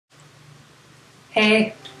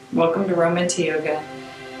Hey, welcome to Roman to Yoga.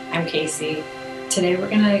 I'm Casey. Today we're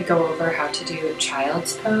going to go over how to do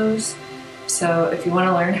child's pose. So if you want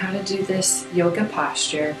to learn how to do this yoga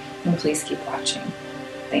posture, then please keep watching.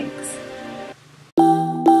 Thanks.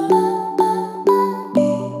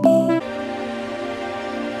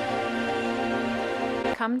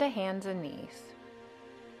 Come to hands and knees.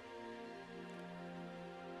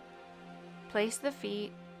 Place the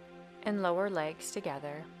feet and lower legs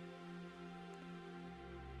together.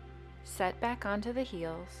 Set back onto the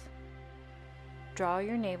heels. Draw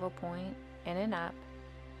your navel point in and up.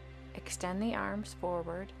 Extend the arms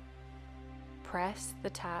forward. Press the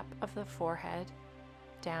top of the forehead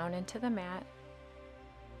down into the mat.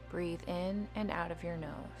 Breathe in and out of your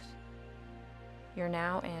nose. You're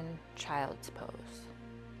now in child's pose.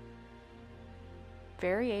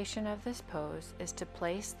 Variation of this pose is to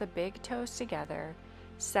place the big toes together,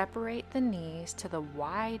 separate the knees to the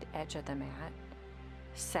wide edge of the mat,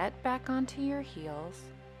 set back onto your heels,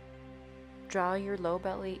 draw your low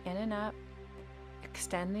belly in and up,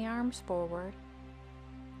 extend the arms forward,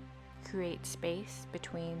 create space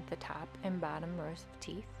between the top and bottom rows of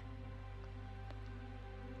teeth.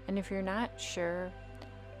 And if you're not sure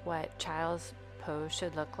what child's pose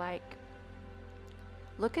should look like,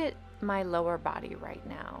 look at my lower body right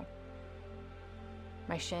now.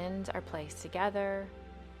 My shins are placed together.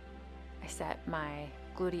 I set my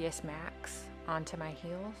gluteus max onto my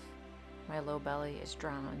heels. My low belly is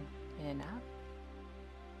drawn in and up.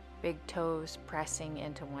 Big toes pressing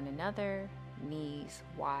into one another, knees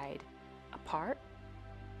wide apart.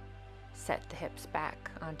 Set the hips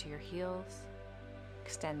back onto your heels.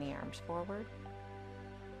 Extend the arms forward.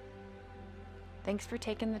 Thanks for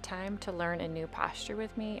taking the time to learn a new posture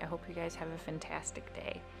with me. I hope you guys have a fantastic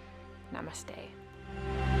day.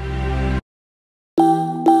 Namaste.